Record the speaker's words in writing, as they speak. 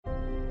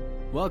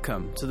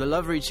Welcome to the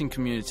Love Reaching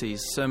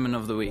Community's Sermon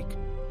of the Week.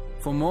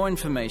 For more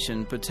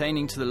information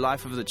pertaining to the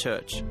life of the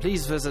church,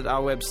 please visit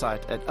our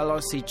website at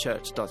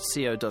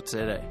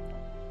lrcchurch.co.za.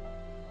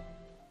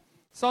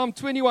 Psalm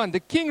 21, the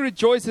king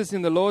rejoices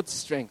in the Lord's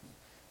strength.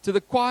 To the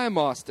choir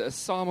master, a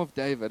psalm of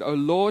David. O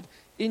Lord,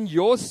 in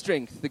your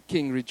strength the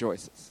king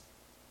rejoices.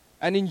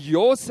 And in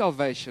your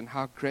salvation,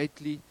 how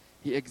greatly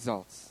he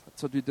exalts.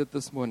 That's what we did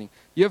this morning.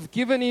 You have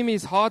given him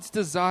his heart's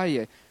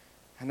desire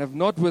and have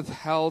not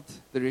withheld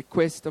the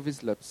request of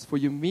his lips. For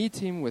you meet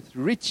him with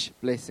rich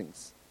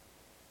blessings.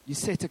 You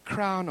set a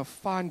crown of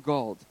fine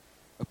gold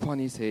upon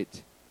his head.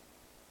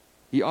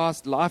 He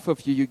asked life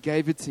of you, you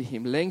gave it to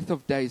him. Length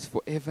of days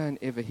forever and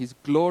ever. His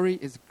glory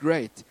is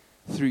great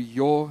through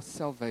your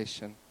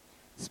salvation.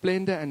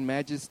 Splendor and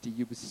majesty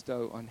you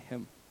bestow on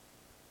him.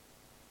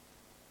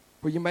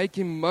 For you make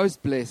him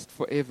most blessed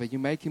forever. You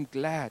make him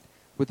glad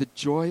with the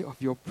joy of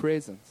your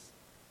presence.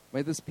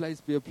 May this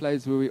place be a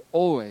place where we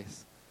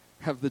always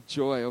have the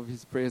joy of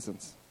his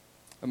presence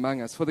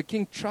among us. For the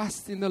king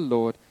trusts in the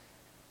Lord,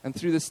 and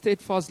through the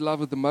steadfast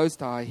love of the Most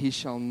High, he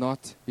shall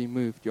not be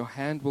moved. Your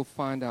hand will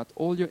find out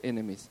all your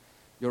enemies.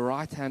 Your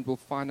right hand will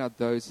find out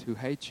those who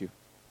hate you.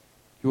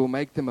 You will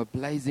make them a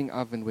blazing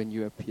oven when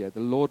you appear. The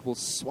Lord will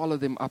swallow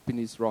them up in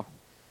his wrath,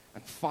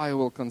 and fire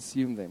will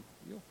consume them.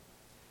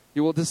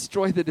 You will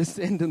destroy the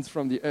descendants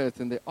from the earth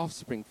and their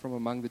offspring from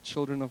among the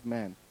children of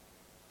man.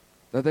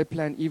 Though they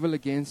plan evil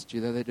against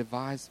you, though they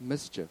devise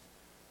mischief,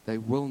 they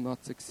will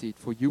not succeed,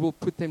 for you will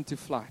put them to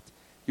flight.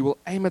 You will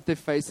aim at their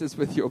faces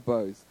with your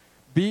bows.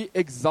 Be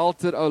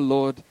exalted, O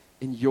Lord,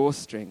 in your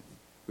strength.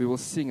 We will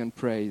sing and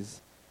praise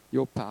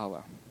your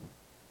power.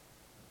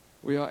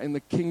 We are in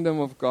the kingdom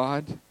of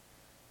God.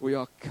 We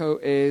are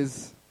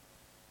co-heirs.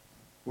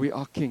 We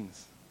are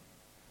kings.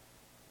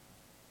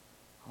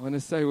 I want to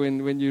say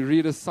when you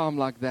read a psalm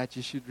like that,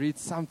 you should read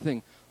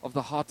something of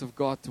the heart of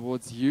God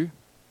towards you,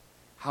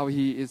 how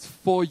he is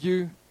for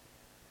you,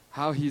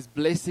 how his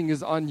blessing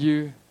is on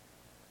you,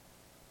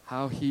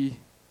 how he,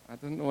 I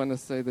don't want to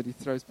say that he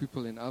throws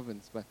people in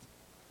ovens, but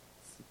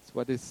it's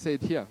what is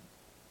said here.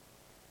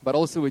 But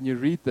also when you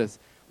read this,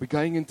 we're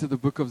going into the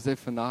book of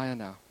Zephaniah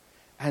now.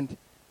 And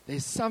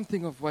there's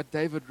something of what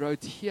David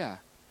wrote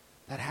here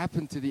that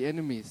happened to the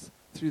enemies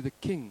through the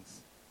kings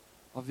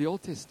of the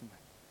Old Testament.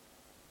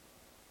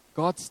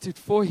 God stood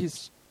for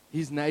his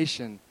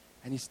nation,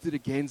 and he stood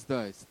against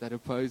those that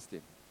opposed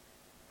him.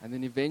 And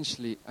then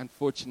eventually,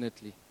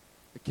 unfortunately,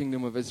 the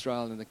kingdom of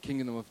Israel and the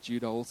kingdom of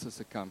Judah also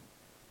succumbed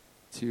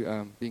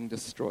to being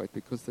destroyed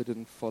because they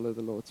didn't follow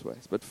the Lord's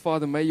ways. But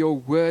Father, may your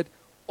word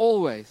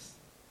always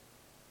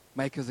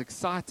make us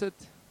excited,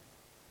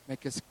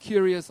 make us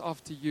curious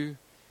after you,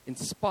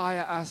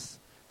 inspire us,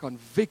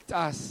 convict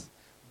us,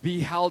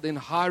 be held in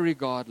high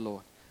regard,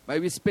 Lord. May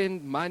we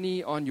spend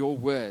money on your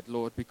word,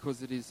 Lord,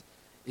 because it is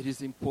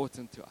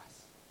important to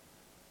us.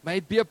 May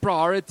it be a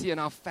priority in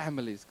our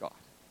families, God.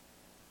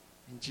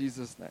 In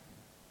Jesus' name.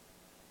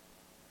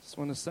 Just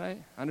want to say,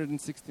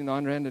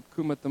 169 Rand at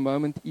Kum at the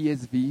moment,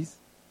 ESVs,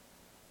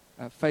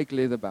 fake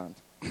leather bound.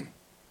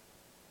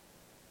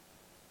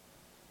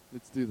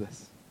 Let's do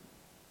this.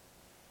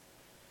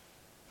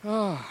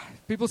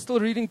 People still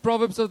reading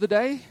Proverbs of the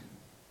day?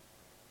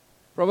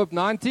 Proverb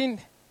 19.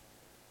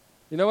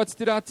 You know what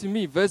stood out to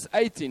me? Verse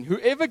 18.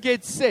 Whoever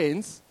gets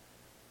sense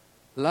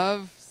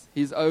loves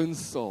his own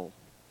soul.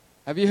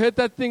 Have you heard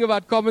that thing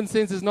about common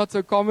sense is not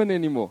so common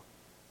anymore?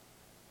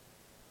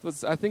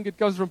 I think it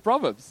comes from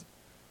Proverbs.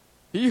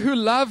 He who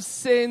loves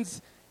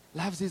sense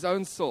loves his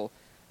own soul.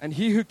 And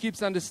he who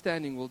keeps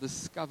understanding will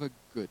discover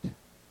good.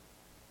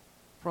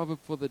 Proverb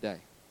for the day.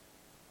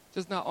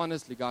 Just now,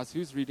 honestly, guys,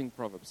 who's reading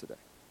Proverbs today?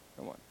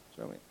 Come on,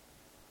 show me.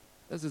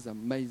 This is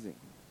amazing.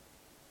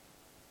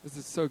 This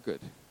is so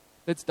good.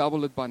 Let's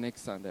double it by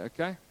next Sunday,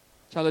 okay?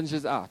 Challenge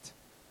is out.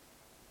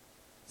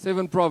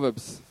 7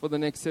 Proverbs for the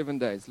next 7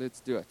 days. Let's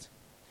do it.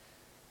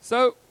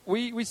 So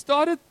we're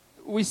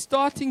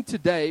starting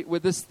today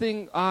with this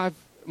thing.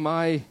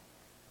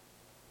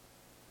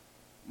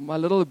 My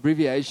little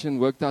abbreviation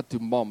worked out to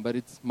MOM, but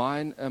it's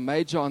a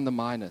major on the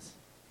minors.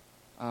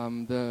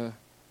 You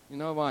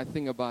know my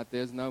thing about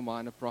there's no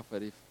minor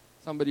prophet. If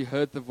somebody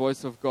heard the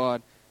voice of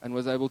God and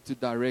was able to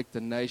direct a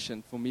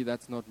nation, for me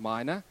that's not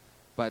minor,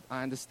 but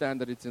I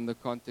understand that it's in the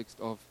context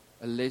of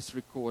a less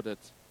recorded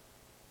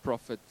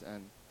prophet,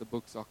 and the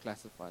books are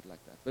classified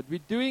like that. But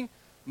we're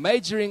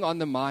majoring on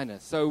the minor.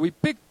 So we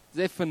picked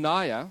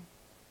Zephaniah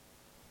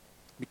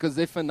because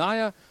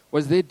Zephaniah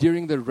was there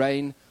during the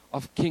reign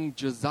of King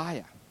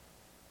Josiah.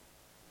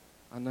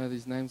 I know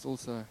these names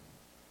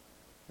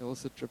they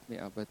also trip me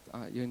up, but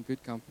you're in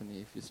good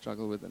company if you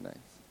struggle with the names.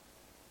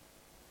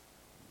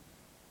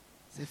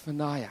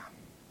 Zephaniah,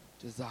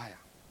 Josiah.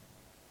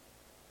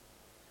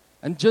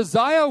 And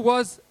Josiah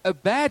was a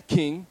bad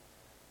king,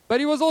 but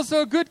he was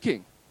also a good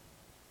king.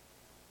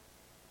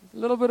 There's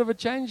a little bit of a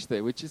change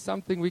there, which is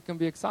something we can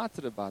be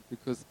excited about,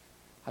 because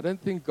I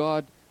don't think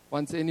God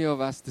wants any of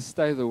us to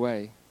stay the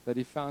way that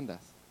he found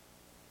us.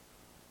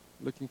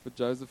 Looking for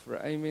Joseph for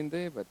an amen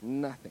there, but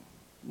nothing.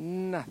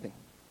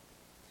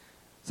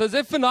 So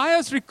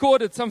Zephaniah's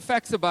recorded some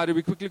facts about it.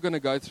 We're quickly going to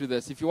go through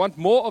this. If you want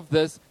more of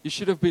this, you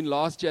should have been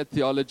last year at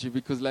theology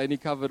because Lainey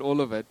covered all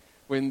of it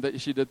when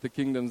she did the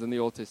kingdoms in the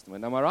Old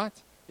Testament. Am I right?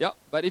 Yeah.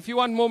 But if you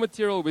want more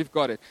material, we've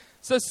got it.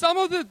 So some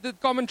of the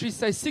commentaries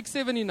say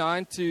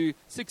 679 to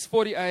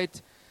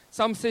 648.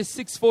 Some say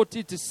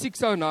 640 to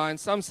 609.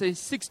 Some say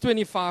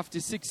 625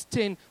 to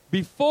 610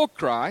 before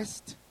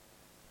Christ,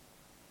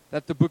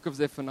 that the book of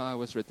Zephaniah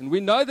was written. We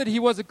know that he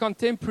was a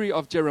contemporary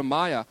of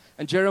Jeremiah.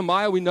 And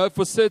Jeremiah, we know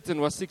for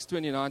certain, was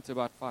 629 to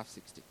about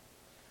 560.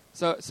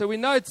 So we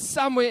know it's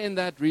somewhere in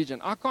that region.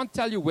 I can't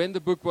tell you when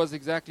the book was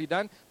exactly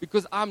done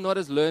because I'm not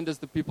as learned as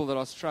the people that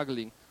are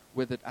struggling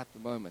with it at the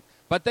moment.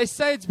 But they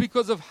say it's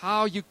because of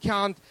how you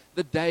count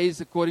the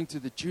days according to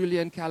the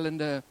Julian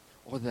calendar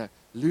or the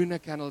lunar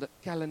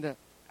calendar.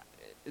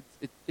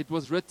 It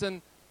was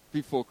written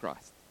before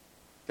Christ.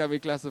 Can we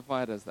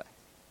classify it as that?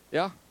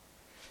 Yeah?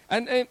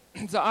 And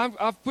so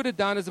I've put it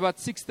down as about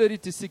 630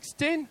 to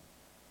 610.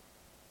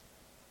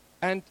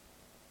 And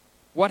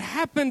what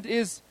happened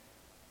is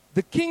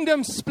the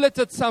kingdom split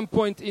at some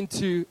point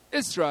into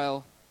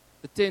Israel,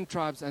 the 10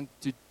 tribes, and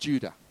to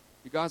Judah.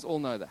 You guys all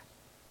know that.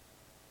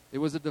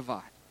 There was a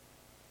divide.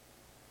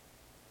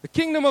 The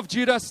kingdom of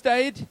Judah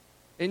stayed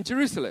in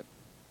Jerusalem.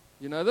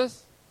 You know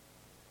this?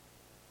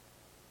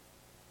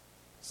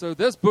 So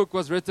this book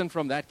was written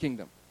from that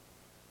kingdom.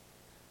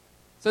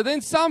 So then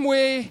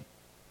somewhere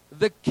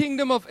the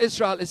kingdom of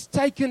Israel is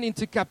taken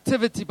into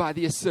captivity by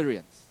the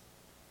Assyrians.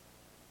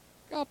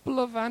 A couple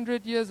of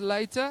 100 years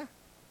later,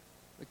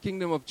 the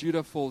kingdom of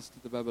Judah falls to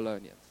the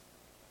Babylonians.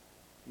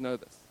 You know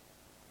this.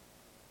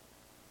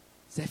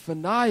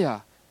 Zephaniah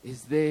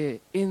is there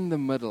in the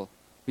middle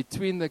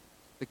between the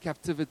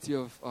captivity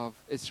of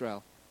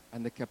Israel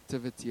and the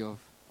captivity of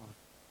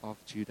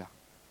Judah.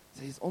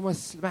 So he's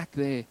almost smack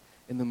there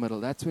in the middle.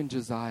 That's when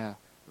Josiah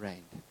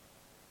reigned.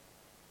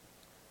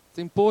 It's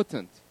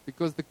important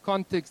because the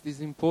context is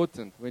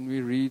important when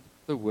we read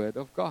the Word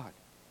of God.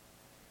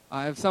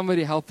 I have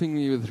somebody helping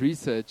me with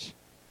research,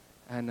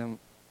 and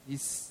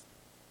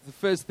the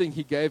first thing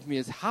he gave me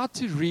is how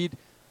to read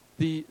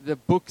the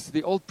books,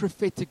 the old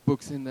prophetic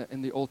books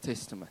in the Old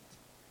Testament.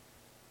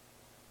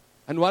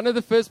 And one of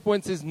the first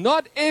points is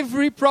not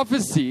every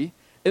prophecy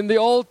in the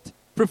old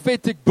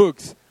prophetic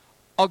books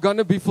are going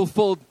to be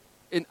fulfilled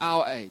in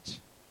our age.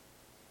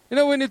 You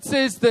know, when it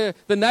says the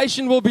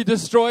nation will be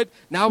destroyed,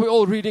 now we're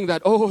all reading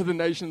that, oh, the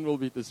nation will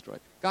be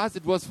destroyed. Guys,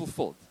 it was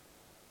fulfilled.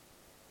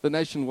 The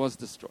nation was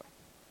destroyed.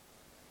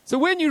 So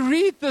when you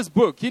read this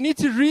book, you need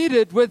to read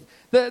it with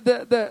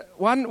the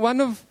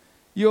one of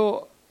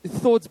your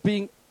thoughts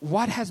being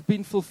what has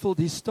been fulfilled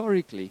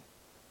historically,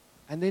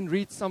 and then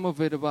read some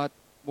of it about,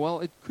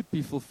 well, it could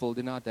be fulfilled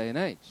in our day and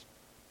age.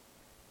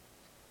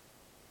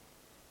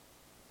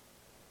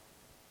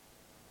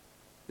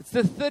 It's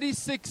the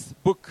 36th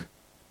book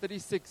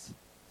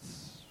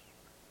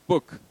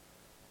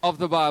of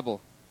the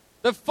Bible.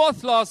 The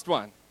fourth last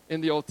one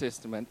in the Old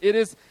Testament.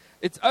 It's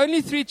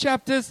only 3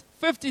 chapters,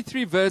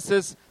 53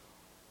 verses,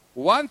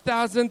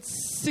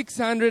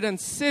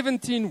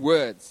 1,617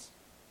 words.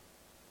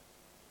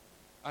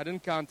 I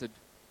didn't count it,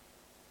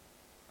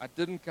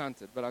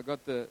 but I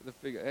got the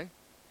figure, eh?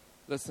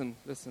 Listen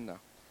now.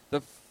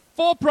 The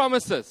 4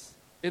 promises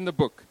in the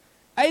book,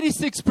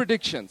 86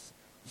 predictions,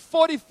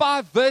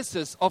 45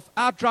 verses of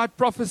outright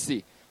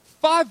prophecy,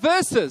 5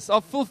 verses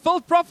of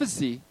fulfilled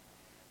prophecy,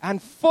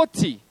 and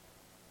 40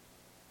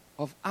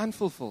 of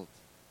unfulfilled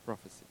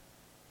prophecy.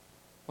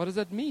 What does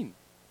that mean?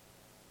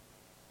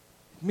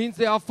 It means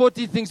there are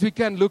 40 things we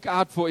can look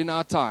out for in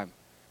our time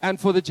and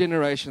for the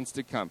generations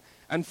to come.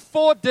 And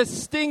 4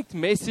 distinct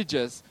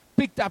messages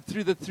picked up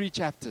through the 3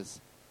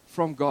 chapters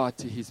from God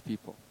to his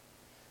people.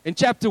 In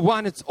chapter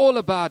 1, it's all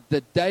about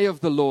the day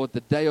of the Lord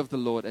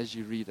as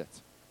you read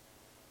it.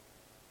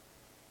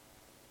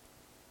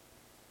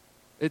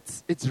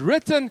 It's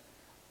written,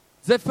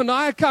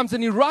 Zephaniah comes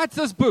and he writes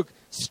this book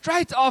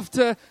straight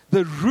after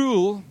the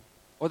rule,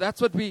 or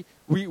that's what we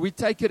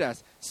take it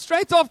as,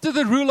 straight after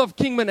the rule of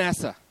King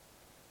Manasseh.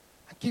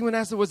 And King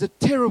Manasseh was a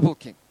terrible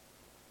king.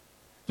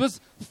 It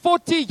was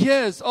 40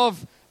 years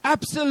of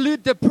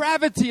absolute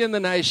depravity in the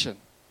nation.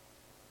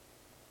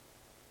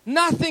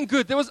 Nothing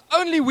good. There was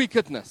only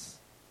wickedness.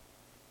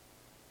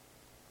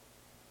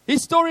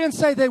 Historians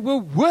say they were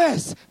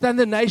worse than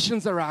the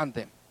nations around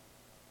them.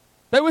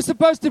 They were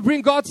supposed to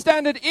bring God's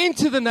standard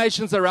into the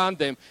nations around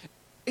them.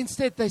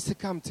 Instead, they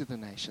succumbed to the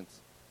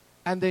nations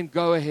and then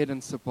go ahead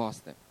and surpass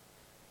them.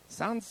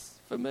 Sounds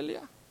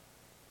familiar?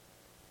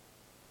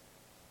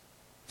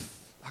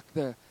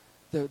 Like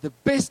the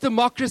best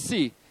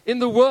democracy in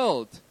the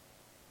world.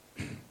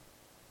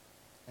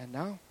 And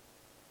now?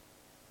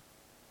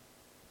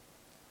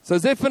 So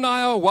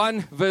Zephaniah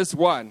 1 verse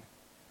 1.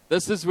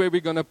 This is where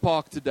we're going to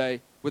park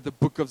today with the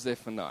book of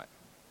Zephaniah.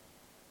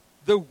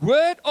 The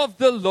word of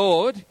the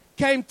Lord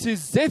came to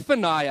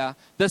Zephaniah,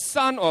 the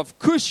son of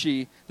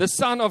Cushi, the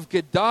son of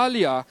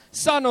Gedaliah,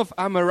 son of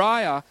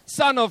Amariah,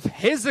 son of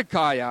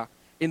Hezekiah,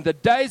 in the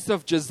days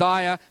of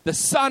Josiah, the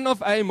son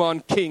of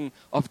Amon, king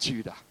of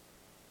Judah.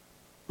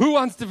 Who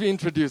wants to be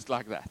introduced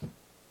like that?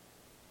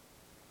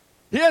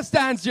 Here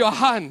stands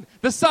Johann,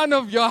 the son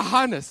of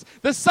Johannes,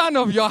 the son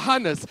of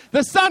Johannes,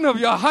 the son of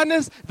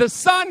Johannes, the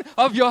son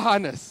of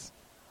Johannes.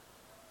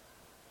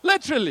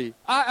 Literally,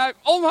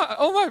 all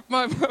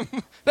my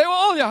they were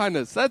all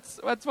Johannes. That's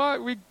why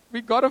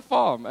we got a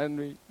farm and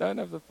we don't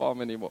have the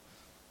farm anymore.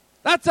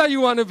 That's how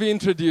you want to be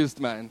introduced,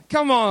 man.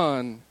 Come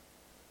on.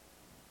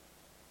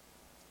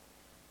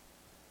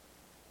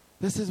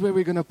 This is where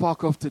we're going to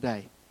park off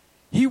today.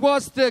 He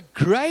was the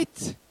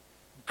great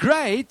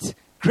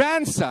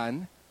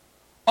grandson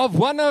of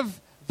one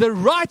of the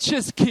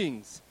righteous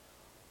kings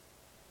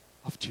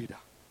of Judah,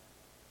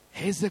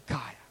 Hezekiah.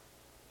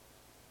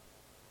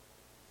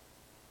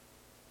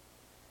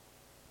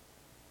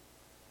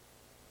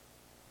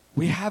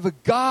 We have a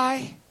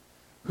guy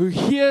who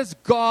hears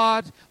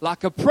God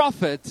like a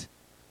prophet,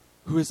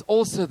 who is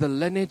also the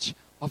lineage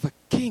of a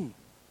king.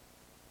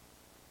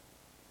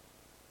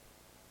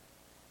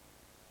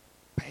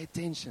 Pay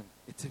attention,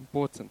 it's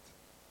important.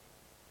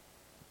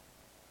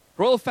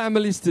 Royal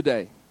families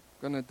today.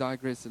 I'm going to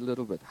digress a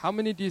little bit. How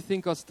many do you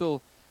think are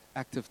still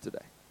active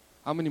today?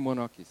 How many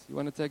monarchies? You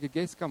want to take a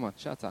guess? Come on,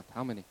 shout out.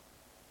 How many?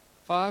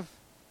 5?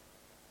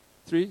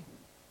 3?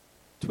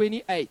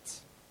 28.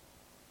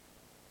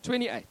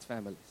 28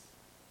 families.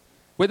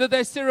 Whether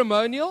they're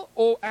ceremonial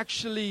or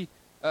actually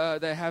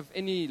they have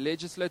any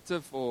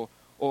legislative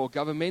or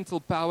governmental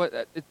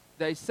power,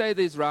 they say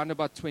there's around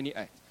about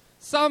 28.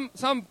 Some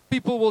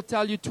people will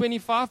tell you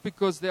 25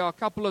 because there are a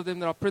couple of them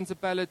that are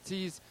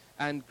principalities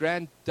and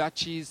grand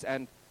duchies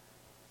and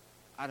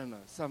I don't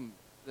know, some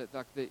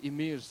like the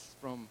emirs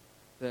from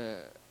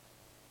they're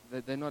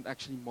not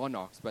actually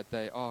monarchs, but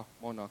they are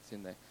monarchs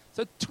in there.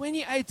 So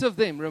 28 of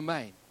them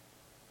remain.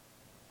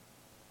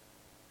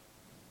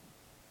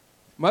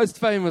 Most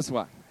famous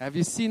one. Have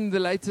you seen the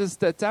latest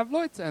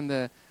tabloids and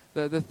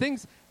the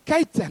things?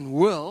 Kate and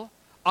Will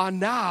are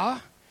now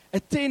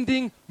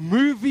attending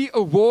movie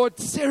award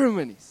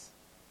ceremonies.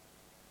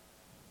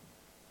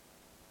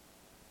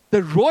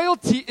 The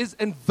royalty is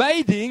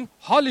invading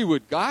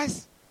Hollywood,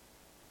 guys.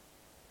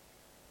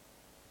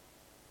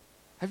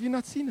 Have you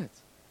not seen it?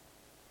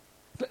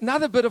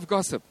 Another bit of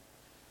gossip.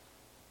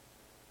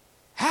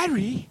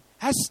 Harry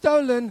has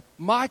stolen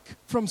Mike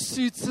from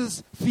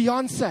Suits'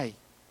 fiancée.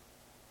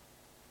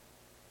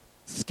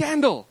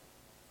 Scandal.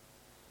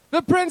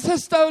 The prince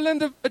has stolen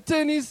the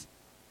attorney's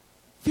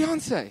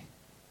fiancée.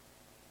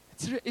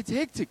 It's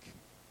hectic.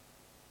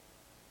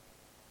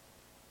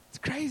 It's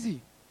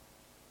crazy.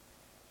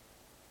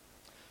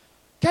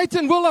 Kate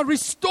and Will are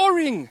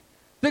restoring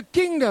the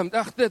kingdom,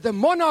 the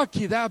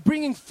monarchy. They are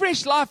bringing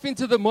fresh life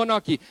into the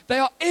monarchy. They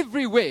are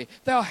everywhere.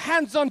 They are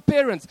hands-on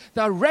parents.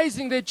 They are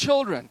raising their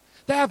children.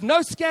 They have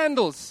no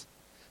scandals.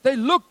 They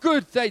look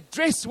good. They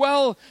dress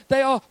well.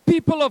 They are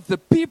people of the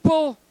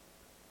people.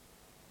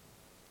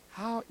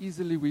 How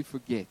easily we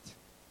forget.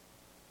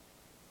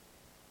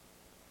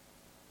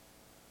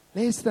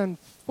 Less than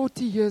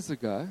 40 years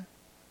ago,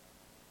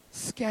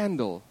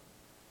 scandal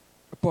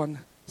upon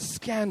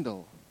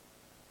scandal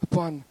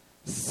upon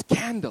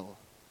scandal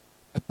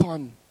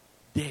upon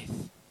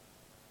death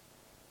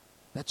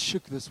that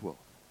shook this world.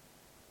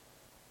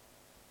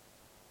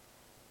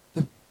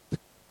 The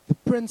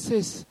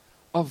princess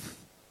of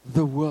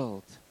the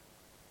world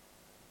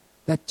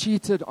that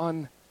cheated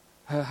on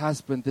her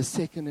husband, the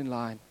second in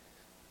line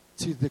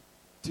to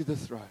the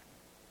throne.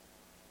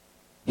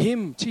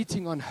 Him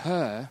cheating on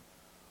her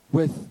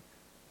with,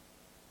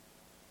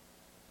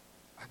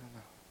 I don't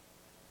know,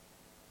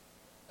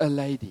 a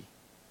lady.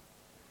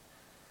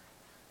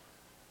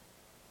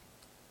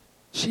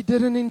 She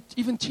didn't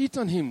even cheat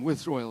on him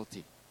with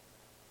royalty.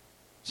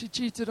 She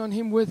cheated on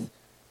him with,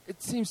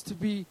 it seems to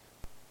be,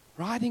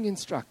 riding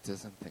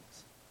instructors and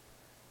things.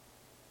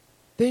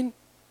 Then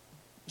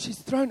she's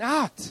thrown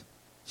out.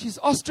 She's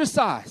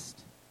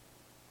ostracized.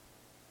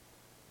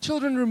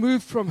 Children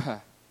removed from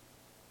her.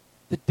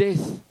 The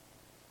death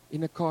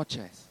in a car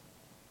chase.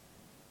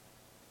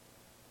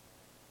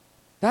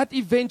 That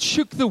event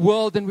shook the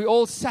world and we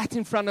all sat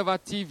in front of our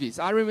TVs.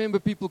 I remember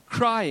people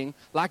crying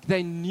like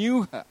they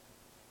knew her.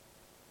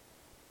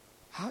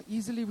 How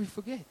easily we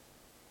forget.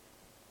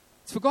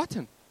 It's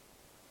forgotten.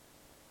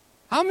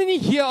 How many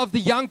here of the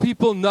young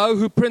people know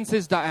who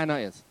Princess Diana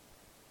is?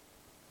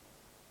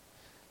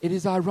 It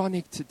is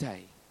ironic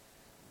today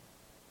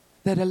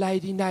that a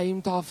lady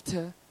named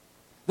after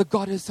the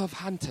goddess of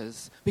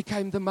hunters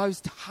became the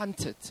most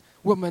hunted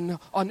woman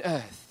on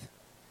earth.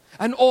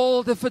 And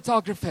all the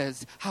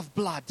photographers have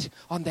blood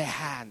on their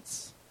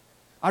hands.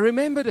 I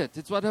remembered it.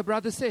 It's what her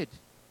brother said.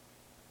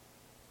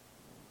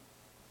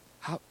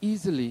 How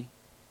easily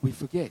we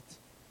forget.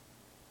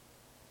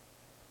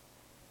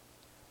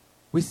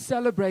 We're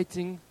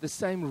celebrating the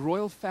same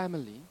royal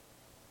family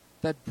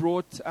that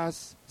brought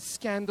us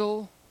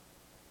scandal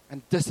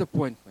and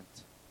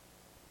disappointment.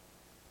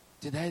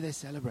 Today they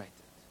celebrate it.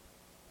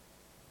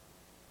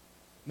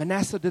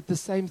 Manasseh did the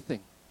same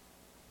thing.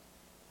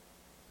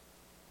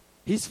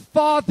 His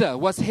father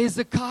was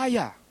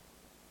Hezekiah,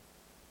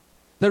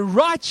 the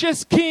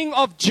righteous king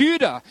of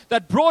Judah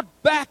that brought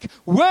back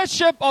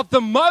worship of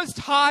the Most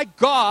High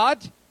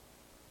God,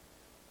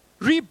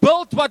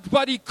 rebuilt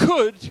what he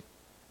could.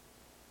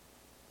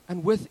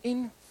 And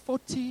within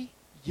 40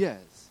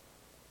 years,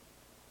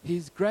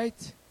 his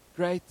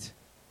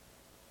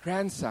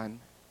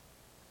great-great-grandson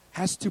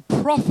has to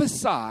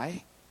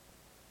prophesy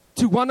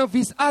to one of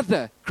his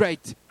other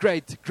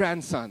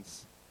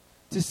great-great-grandsons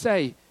to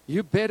say,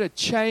 you better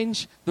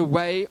change the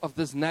way of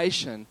this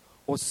nation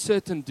or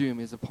certain doom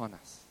is upon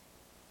us.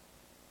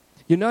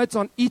 You know, it's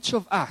on each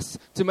of us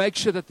to make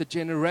sure that the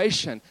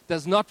generation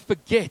does not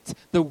forget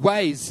the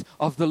ways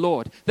of the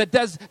Lord.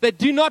 That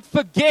do not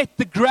forget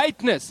the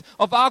greatness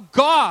of our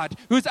God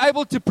who is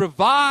able to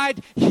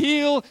provide,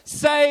 heal,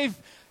 save.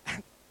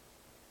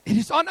 It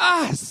is on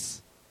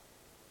us.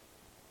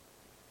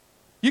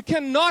 You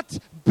cannot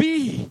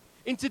be,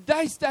 in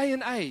today's day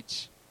and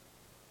age,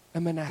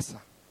 a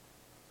Manasseh.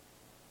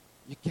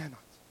 You cannot.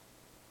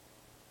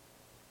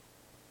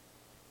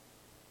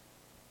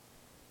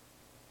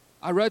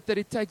 I wrote that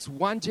it takes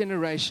one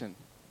generation.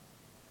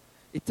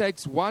 It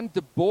takes one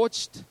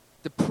debauched,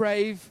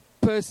 depraved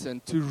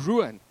person to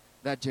ruin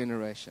that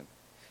generation.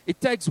 It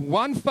takes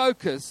one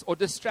focus or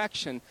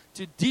distraction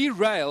to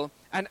derail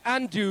and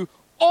undo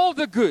all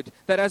the good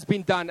that has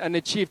been done and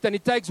achieved. And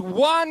it takes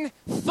one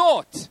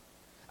thought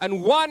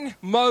and one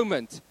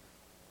moment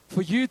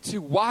for you to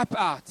wipe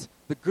out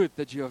the good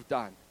that you have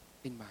done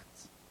in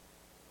months.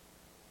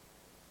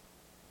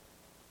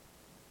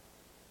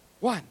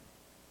 One.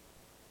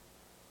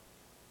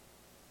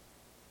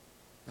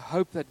 The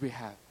hope that we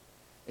have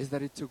is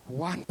that it took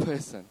one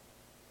person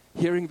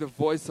hearing the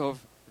voice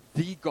of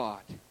the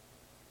God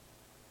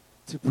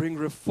to bring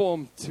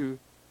reform to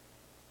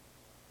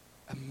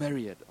a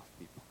myriad of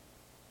people.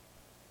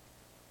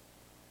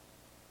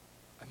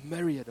 A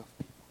myriad of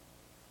people.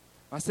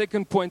 My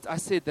second point, I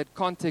said that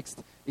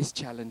context is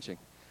challenging.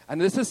 And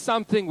this is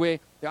something where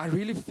I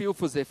really feel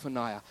for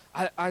Zephaniah.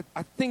 I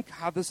think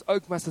how this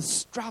oak must have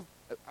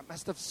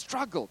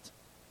struggled.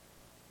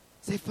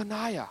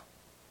 Zephaniah.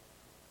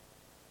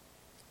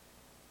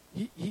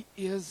 He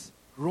is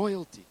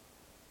royalty.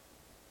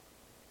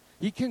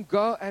 He can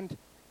go and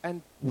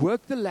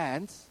work the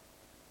lands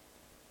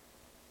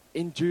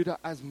in Judah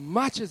as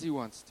much as he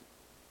wants to.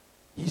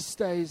 He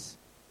stays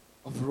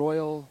of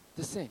royal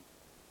descent.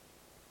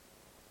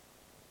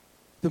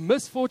 The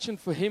misfortune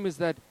for him is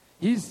that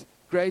his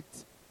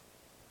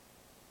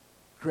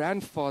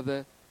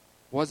great-grandfather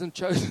wasn't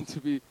chosen to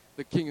be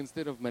the king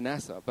instead of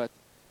Manasseh. But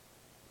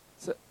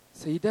so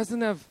he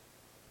doesn't have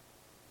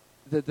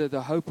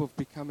the hope of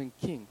becoming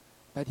king,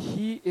 but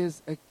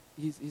he's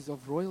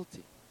of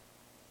royalty.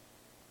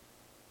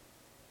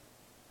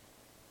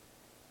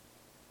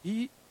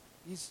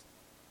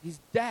 His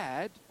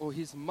dad or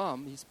his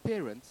mom, his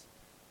parents,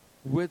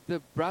 were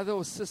the brother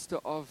or sister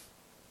of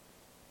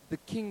the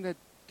king that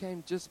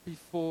came just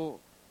before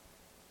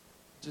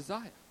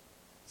Josiah.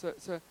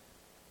 So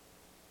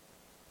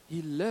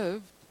he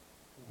lived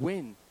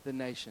when the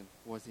nation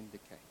was in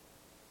decay.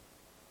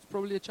 He's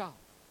probably a child.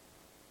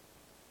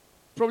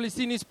 Probably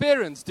seen his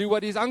parents do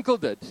what his uncle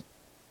did.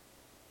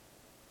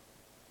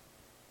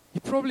 He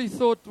probably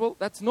thought, well,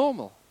 that's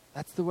normal.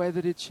 That's the way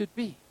that it should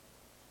be.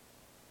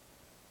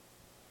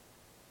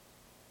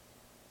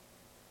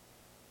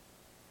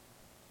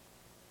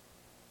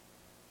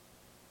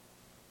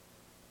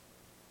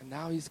 And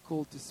now he's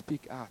called to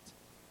speak out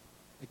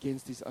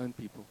against his own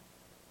people.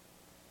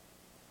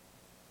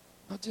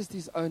 Not just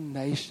his own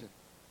nation,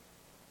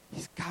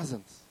 his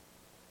cousins,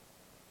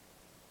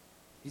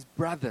 his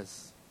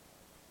brothers.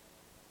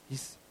 He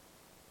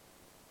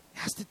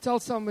has to tell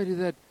somebody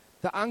that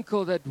the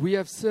uncle that we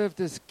have served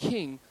as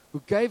king,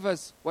 who gave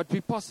us what we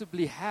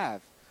possibly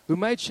have, who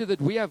made sure that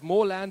we have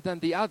more land than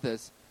the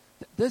others,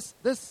 this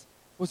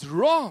was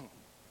wrong.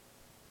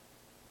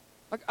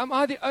 Like, am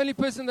I the only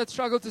person that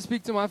struggled to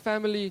speak to my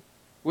family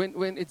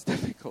when it's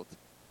difficult?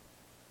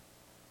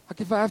 Like,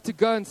 if I have to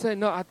go and say,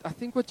 no, I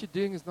think what you're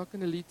doing is not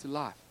going to lead to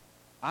life.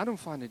 I don't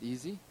find it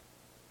easy.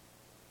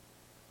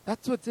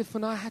 That's what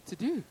Zephaniah had to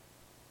do.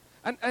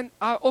 And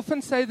I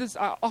often say this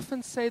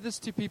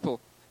to people,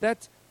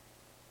 that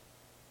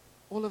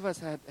all of us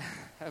have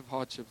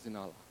hardships in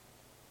our life.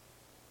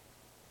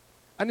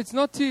 And it's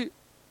not to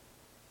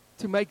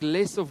make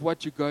less of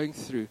what you're going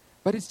through,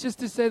 but it's just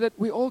to say that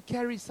we all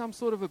carry some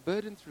sort of a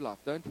burden through life,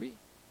 don't we?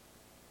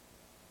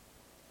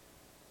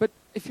 But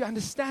if you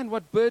understand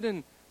what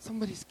burden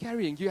somebody's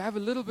carrying, you have a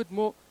little bit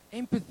more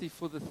empathy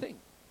for the thing.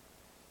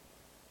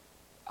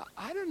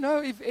 I don't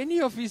know if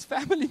any of his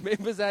family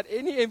members had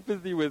any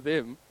empathy with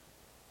him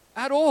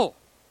at all.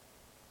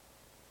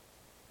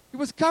 He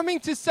was coming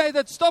to say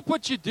that stop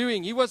what you're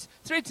doing. He was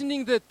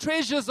threatening the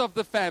treasures of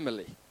the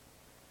family,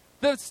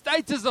 the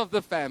status of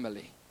the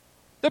family,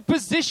 the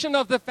position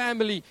of the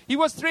family. He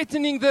was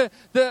threatening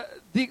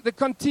the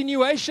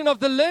continuation of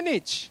the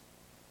lineage.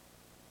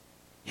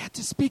 He had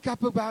to speak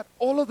up about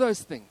all of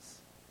those things.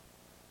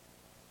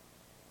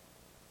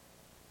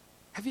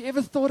 Have you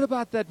ever thought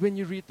about that when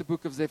you read the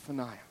book of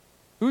Zephaniah?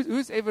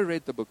 Who's ever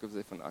read the book of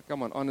Zephaniah?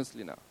 Come on,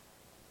 honestly now.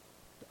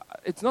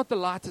 It's not the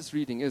lightest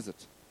reading, is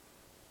it?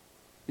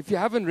 If you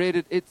haven't read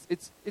it,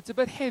 it's a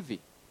bit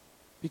heavy.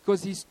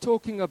 because he's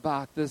talking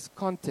about this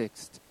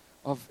context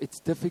of it's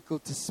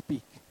difficult to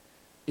speak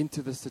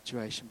into the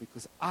situation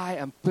because I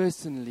am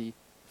personally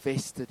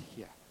vested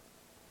here.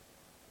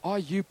 Are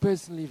you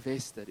personally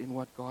vested in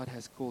what God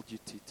has called you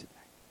to today?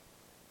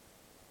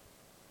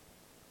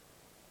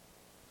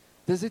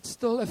 Does it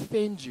still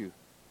offend you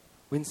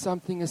when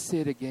something is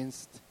said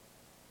against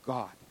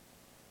God,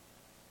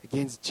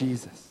 against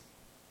Jesus?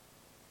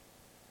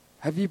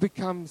 Have you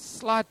become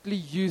slightly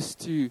used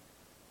to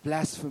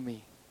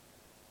blasphemy,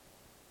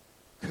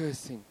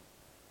 cursing,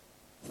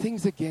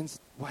 things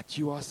against what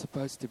you are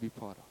supposed to be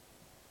part of?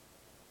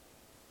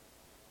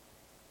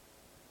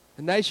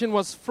 The nation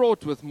was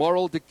fraught with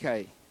moral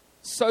decay,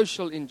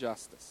 social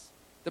injustice,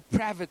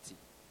 depravity,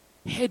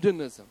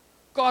 hedonism,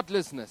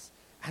 godlessness,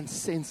 and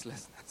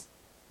senselessness.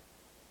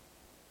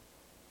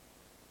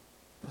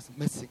 It was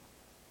missing.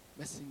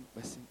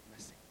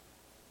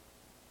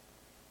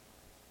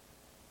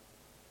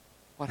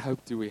 What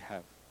hope do we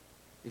have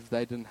if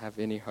they didn't have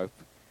any hope?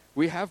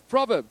 We have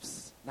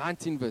Proverbs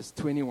 19 verse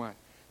 21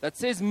 that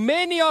says,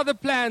 many are the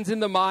plans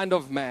in the mind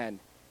of man,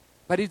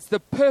 but it's the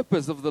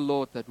purpose of the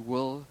Lord that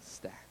will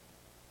stand.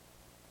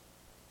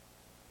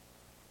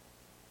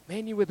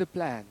 Many were the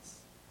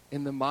plans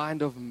in the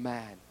mind of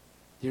man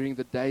during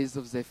the days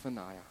of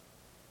Zephaniah,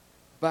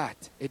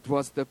 but it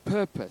was the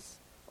purpose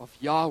of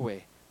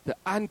Yahweh, the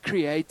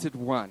uncreated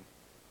one,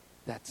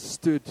 that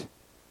stood,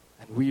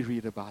 and we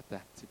read about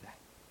that today.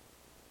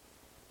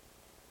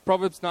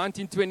 Proverbs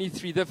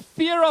 19:23, the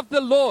fear of the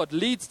Lord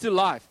leads to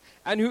life,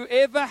 and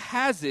whoever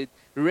has it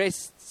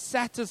rests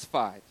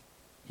satisfied.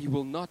 He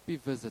will not be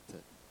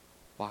visited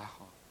by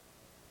harm.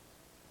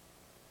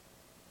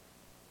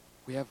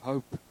 We have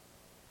hope.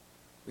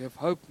 We have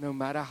hope no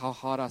matter how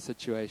hard our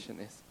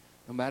situation is,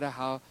 no matter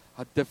how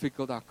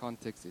difficult our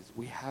context is.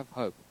 We have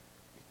hope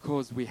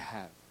because we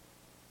have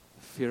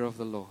the fear of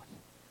the Lord.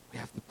 We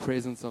have the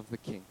presence of the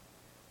King.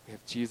 We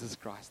have Jesus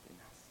Christ in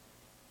us.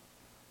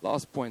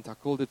 Last point, I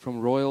called it from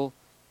royal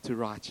to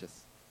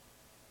righteous.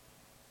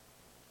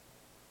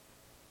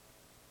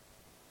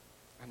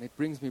 And it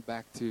brings me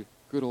back to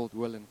good old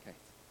Will and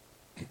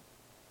Kate.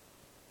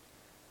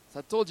 So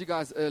I told you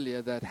guys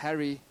earlier that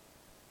Harry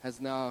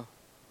has now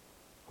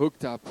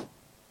hooked up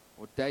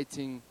or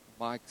dating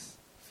Mike's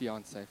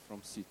fiancée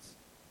from Suits.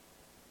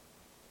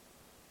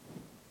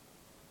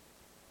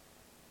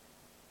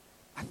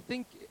 I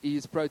think he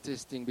is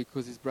protesting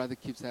because his brother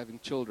keeps having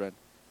children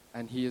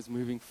and he is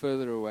moving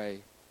further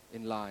away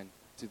in line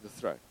to the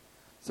throne.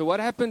 So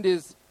what happened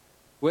is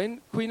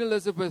when Queen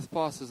Elizabeth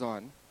passes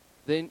on,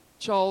 then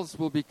Charles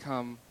will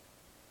become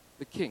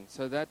the king.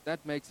 So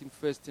that makes him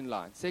first in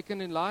line.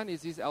 Second in line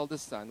is his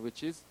eldest son,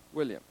 which is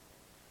William.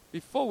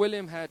 Before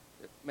William had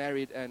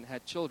married and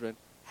had children,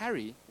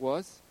 Harry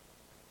was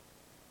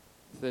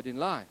third in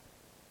line.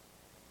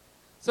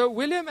 So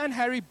William and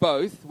Harry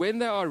both, when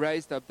they are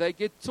raised up, they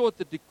get taught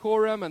the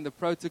decorum and the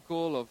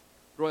protocol of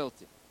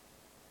royalty.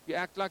 You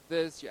act like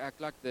this, you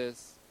act like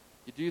this,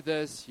 you do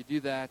this, you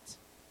do that.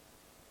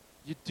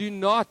 You do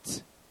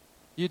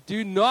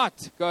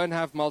not go and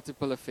have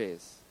multiple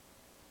affairs.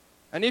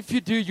 And if you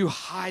do, you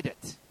hide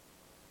it.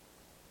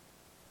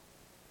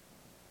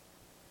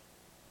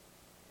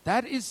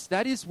 That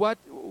is what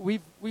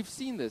we've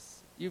seen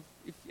this. If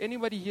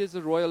anybody here is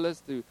a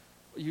royalist,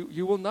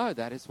 you will know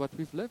that is what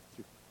we've lived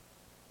through.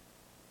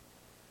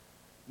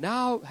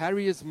 Now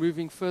Harry is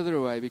moving further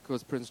away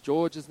because Prince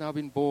George has now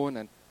been born,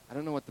 and I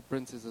don't know what the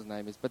prince's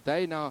name is, but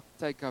they now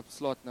take up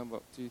slot number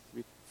 2,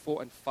 3,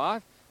 4, and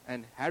 5,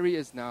 and Harry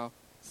is now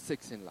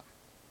 6 in line.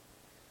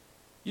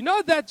 You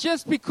know that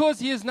just because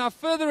he is now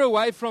further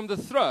away from the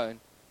throne,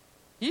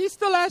 he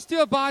still has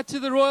to abide to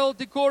the royal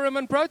decorum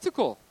and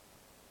protocol.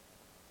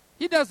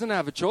 He doesn't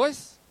have a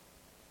choice.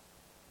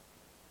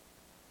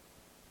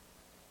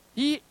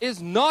 He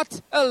is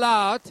not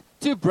allowed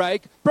to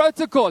break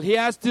protocol. He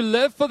has to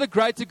live for the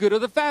greater good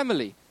of the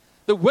family.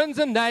 The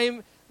Windsor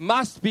name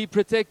must be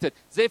protected.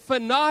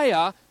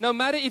 Zephaniah, no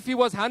matter if he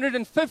was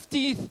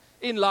 150th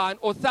in line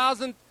or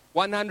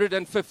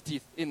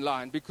 1,150th in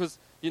line, because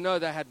you know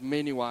they had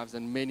many wives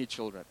and many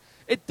children.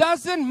 It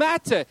doesn't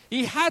matter.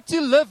 He had to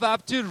live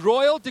up to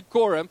royal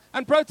decorum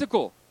and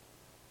protocol.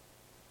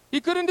 He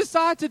couldn't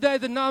decide today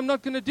that, no, I'm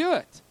not going to do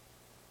it.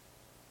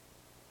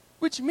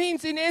 Which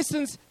means, in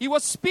essence, he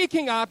was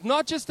speaking out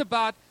not just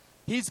about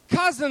his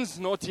cousin's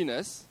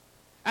naughtiness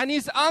and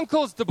his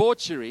uncle's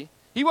debauchery.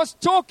 He was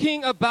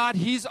talking about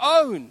his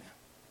own.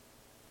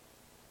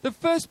 The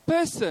first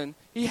person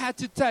he had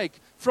to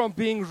take from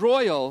being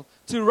royal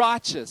to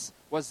righteous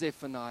was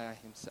Zephaniah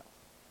himself.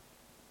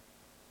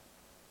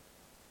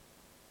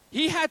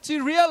 He had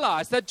to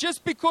realize that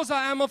just because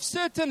I am of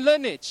certain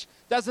lineage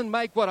doesn't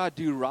make what I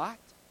do right.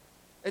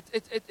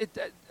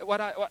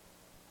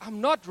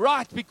 I'm not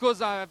right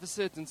because I have a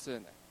certain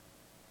surname.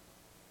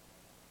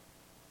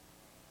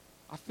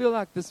 I feel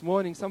like this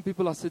morning some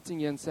people are sitting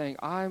here and saying,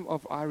 I'm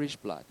of Irish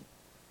blood,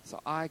 so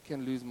I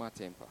can lose my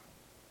temper.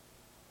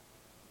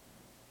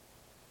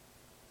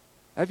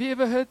 Have you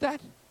ever heard that?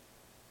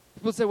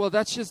 People say, well,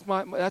 that's just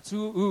that's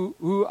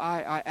who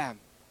I am.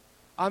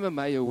 I'm a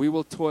mayor, we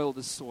will toil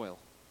the soil.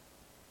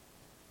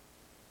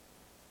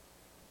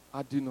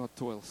 I do not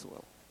toil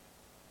soil.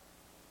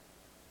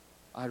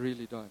 I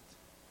really don't.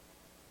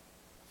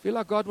 I feel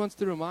like God wants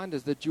to remind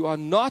us that you are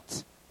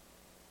not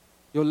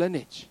your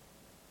lineage.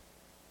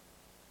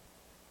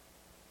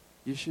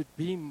 You should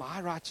be my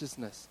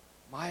righteousness,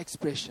 my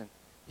expression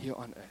here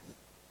on earth.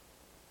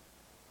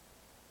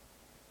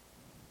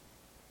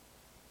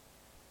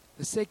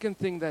 The second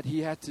thing that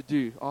he had to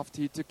do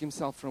after he took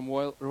himself from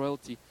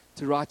royalty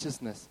to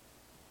righteousness,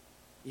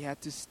 he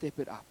had to step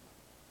it up.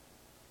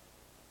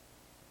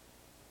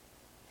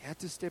 He had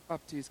to step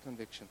up to his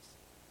convictions.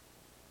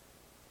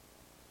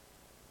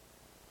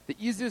 The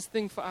easiest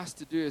thing for us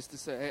to do is to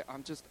say, hey,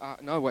 I'm just,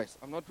 no ways.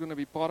 I'm not going to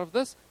be part of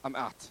this. I'm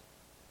out.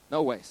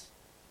 No ways.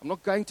 I'm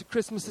not going to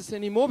Christmases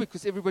anymore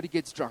because everybody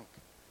gets drunk.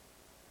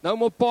 No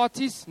more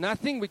parties,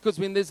 nothing, because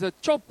when there's a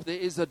chop, there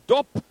is a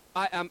dop.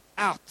 I am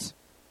out.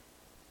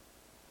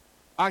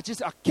 I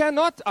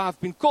cannot. I've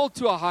been called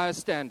to a higher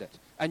standard.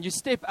 And you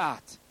step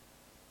out.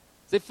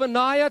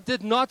 Zephaniah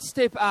did not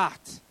step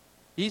out.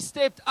 He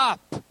stepped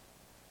up.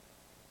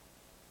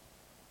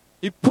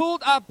 He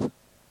pulled up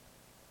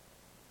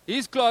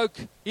his cloak.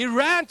 He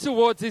ran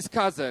towards his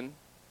cousin,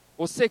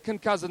 or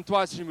second cousin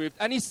twice removed.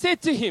 And he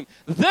said to him,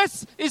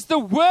 this is the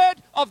word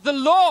of the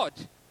Lord.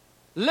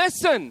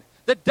 Listen,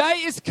 the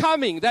day is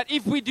coming that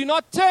if we do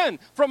not turn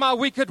from our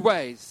wicked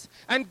ways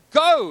and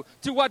go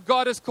to what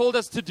God has called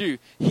us to do,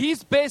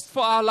 His best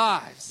for our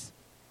lives,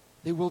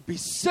 there will be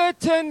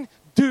certain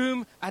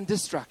doom and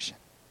destruction.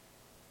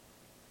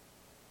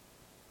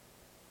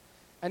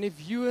 And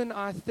if you and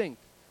I think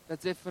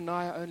that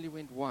Zephaniah only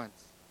went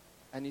once,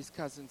 and his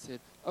cousin said,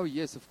 oh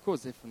yes, of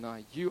course,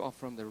 Zephaniah, you are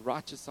from the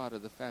righteous side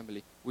of the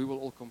family, we will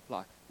all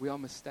comply. We are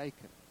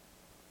mistaken.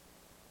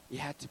 He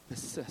had to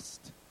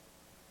persist.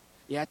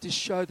 He had to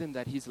show them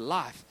that his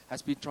life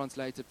has been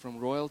translated from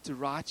royal to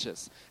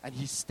righteous. And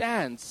he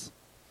stands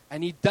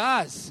and he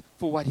does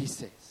for what he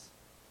says.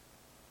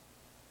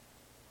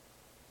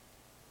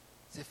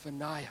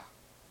 Zephaniah,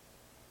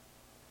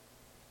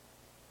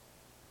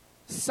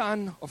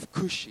 son of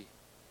Cushi,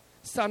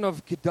 son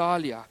of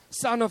Gedaliah,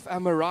 son of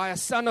Amariah,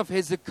 son of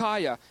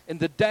Hezekiah, in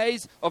the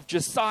days of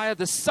Josiah,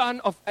 the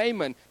son of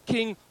Amon,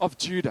 king of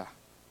Judah.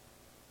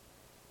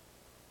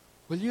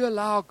 Will you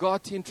allow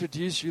God to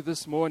introduce you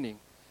this morning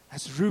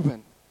as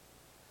Reuben,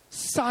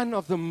 son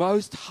of the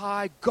Most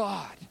High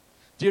God,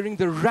 during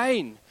the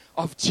reign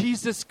of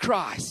Jesus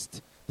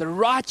Christ, the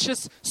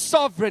righteous,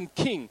 sovereign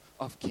King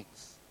of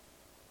kings?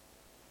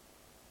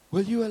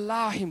 Will you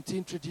allow Him to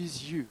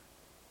introduce you?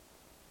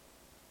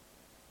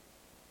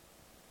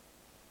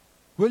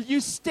 Will you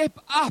step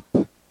up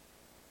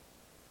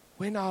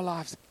when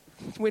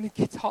when it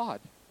gets hard?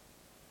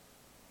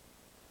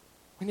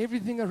 When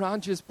everything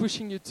around you is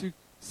pushing you to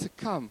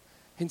succumb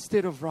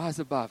instead of rise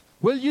above?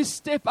 Will you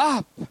step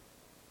up?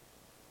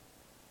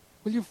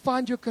 Will you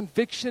find your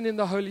conviction in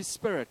the Holy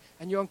Spirit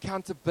and your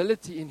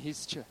accountability in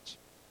His church?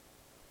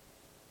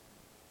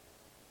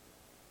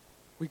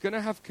 We're going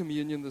to have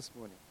communion this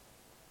morning.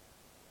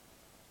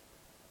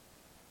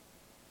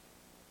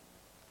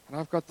 And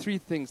I've got 3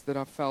 things that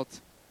I felt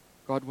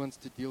God wants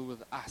to deal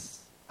with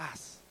us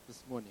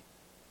this morning.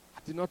 I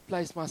do not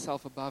place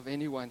myself above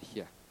anyone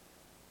here.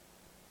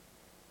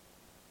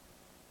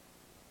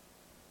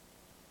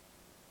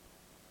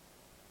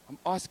 I'm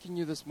asking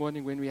you this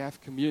morning when we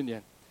have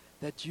communion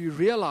that you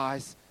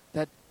realize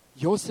that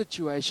your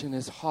situation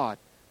is hard,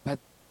 but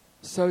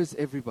so is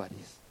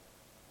everybody's.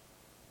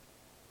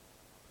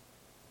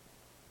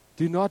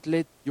 Do not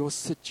let your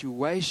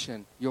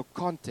situation, your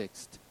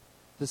context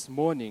this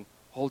morning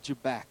hold you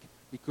back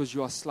because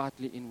you are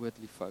slightly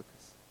inwardly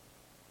focused.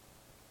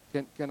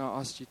 Can I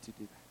ask you to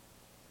do that?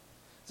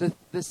 So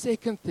the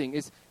second thing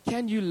is,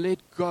 can you let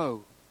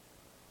go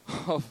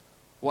of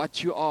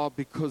what you are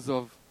because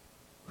of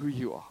who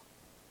you are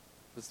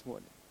this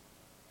morning?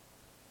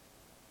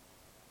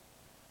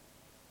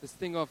 This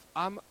thing of,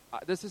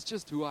 this is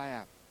just who I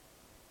am.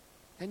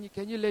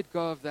 Can you let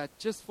go of that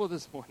just for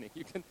this morning?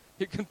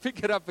 You can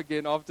pick it up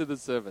again after the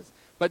service.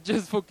 But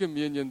just for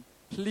communion,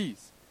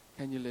 please,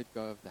 can you let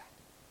go of that?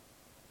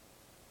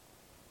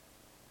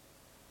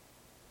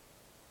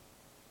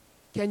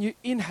 Can you,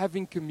 in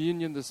having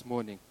communion this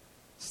morning,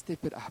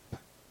 step it up?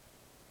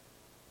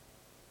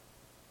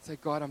 Say,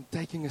 God, I'm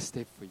taking a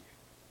step for you.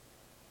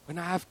 When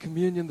I have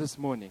communion this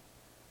morning,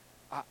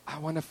 I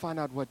want to find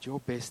out what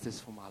your best is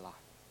for my life.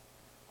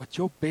 What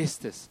your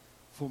best is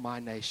for my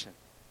nation.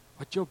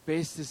 What your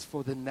best is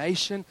for the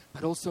nation,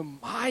 but also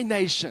my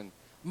nation,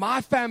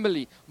 my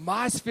family,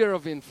 my sphere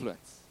of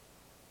influence.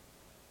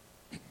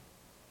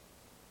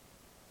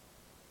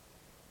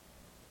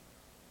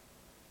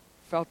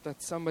 Felt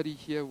that somebody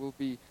here will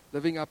be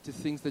living up to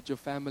things that your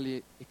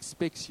family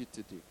expects you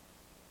to do.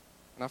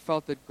 And I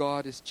felt that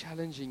God is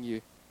challenging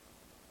you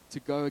to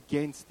go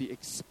against the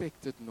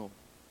expected norm.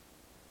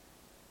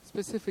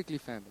 Specifically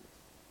families.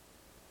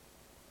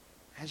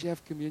 As you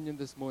have communion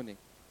this morning,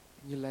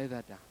 can you lay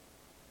that down?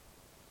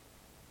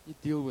 You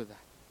deal with that.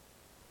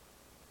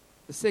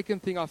 The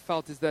second thing I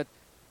felt is that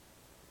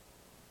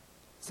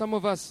Some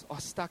of us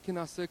are stuck in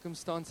our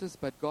circumstances,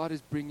 but God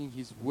is bringing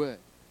His word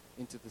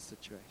into the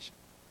situation.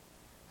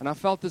 And I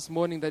felt this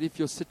morning that if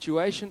your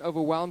situation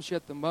overwhelms you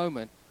at the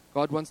moment,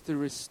 God wants to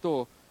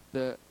restore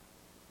the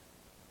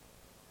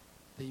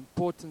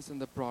importance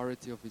and the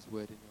priority of His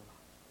word in your life.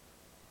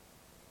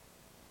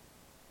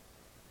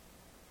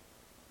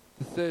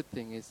 The third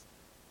thing is,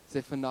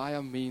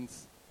 Zephaniah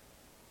means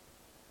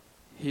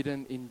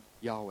hidden in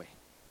Yahweh.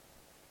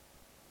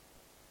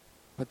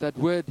 But that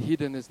word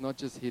hidden is not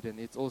just hidden,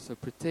 it's also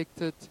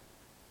protected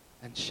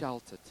and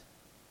sheltered.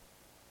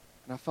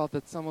 And I felt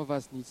that some of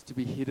us needs to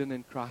be hidden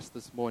in Christ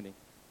this morning.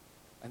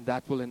 And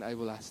that will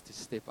enable us to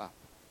step up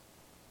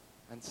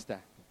and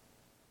stand.